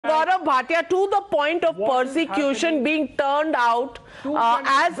Gaurav Bhatia, to the point of persecution being turned out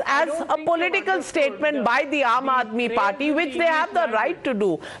as a political statement by the Aam Aadmi Party, which they have the right to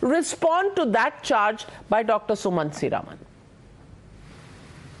do. Respond to that charge by Dr. Sumanth Raman.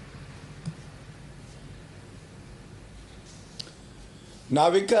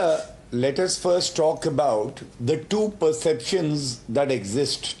 Navika, let us first talk about the two perceptions that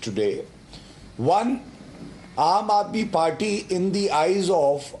exist today. One, Aam Aadmi Party in the eyes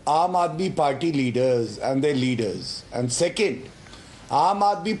of Aam Aadmi Party leaders and their leaders. And second, Aam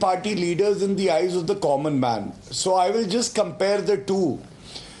Aadmi Party leaders in the eyes of the common man. So I will just compare the two.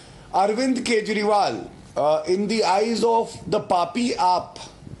 Arvind Kejriwal, in the eyes of the Paapi AAP,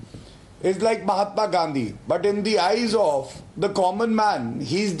 is like Mahatma Gandhi, but in the eyes of the common man,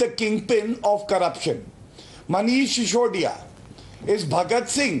 he's the kingpin of corruption. Manish Sisodiya is Bhagat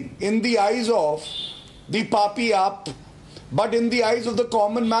Singh in the eyes of the Paapi AAP, but in the eyes of the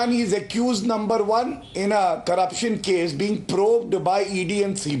common man, he is accused number one in a corruption case being probed by ED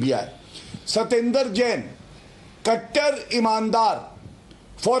and CBI. Satinder Jain, Kattar Imandar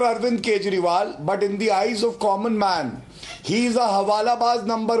for Arvind Kejriwal, but in the eyes of common man, he is a Hawalabaz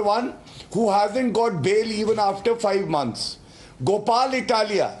number one who hasn't got bail even after 5 months. Gopal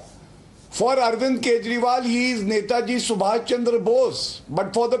Italia, for Arvind Kejriwal, he is Netaji Subhash Chandra Bose,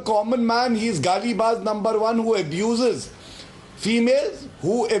 but for the common man, he is Galibaz number one who abuses females,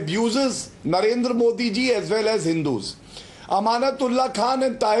 who abuses Narendra Modi ji as well as Hindus. Amanatullah Khan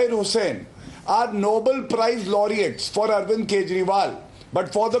and Tahir Hussain are Nobel Prize laureates for Arvind Kejriwal,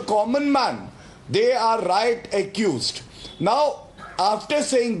 but for the common man, they are riot accused. Now, after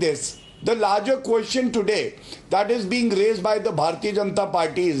saying this, the larger question today that is being raised by the Bharatiya Janata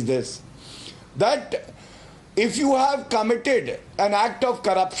Party is this, that if you have committed an act of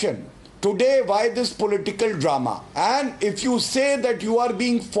corruption, today why this political drama? And if you say that you are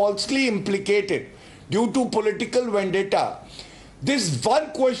being falsely implicated due to political vendetta, this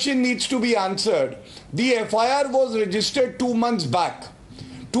one question needs to be answered. The FIR was registered 2 months back.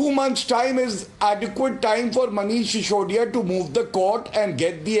 2 months' time is adequate time for Manish Sisodiya to move the court and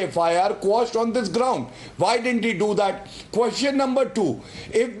get the FIR quashed on this ground. Why didn't he do that? Question number two,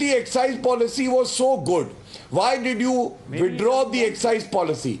 if the excise policy was so good, why did you withdraw the excise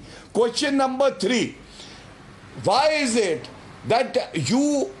policy? Question number three, why is it that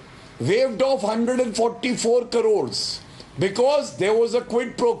you waived off 144 crores? Because there was a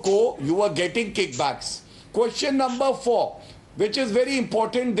quid pro quo, you were getting kickbacks. Question number four, which is very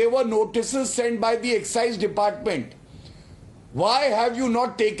important, there were notices sent by the excise department. Why have you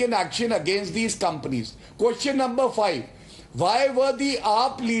not taken action against these companies? Question number five, why were the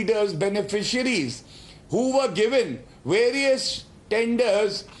AAP leaders beneficiaries who were given various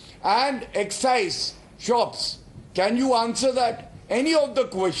tenders and excise shops? Can you answer that? Any of the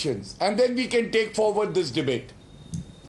questions, and then we can take forward this debate.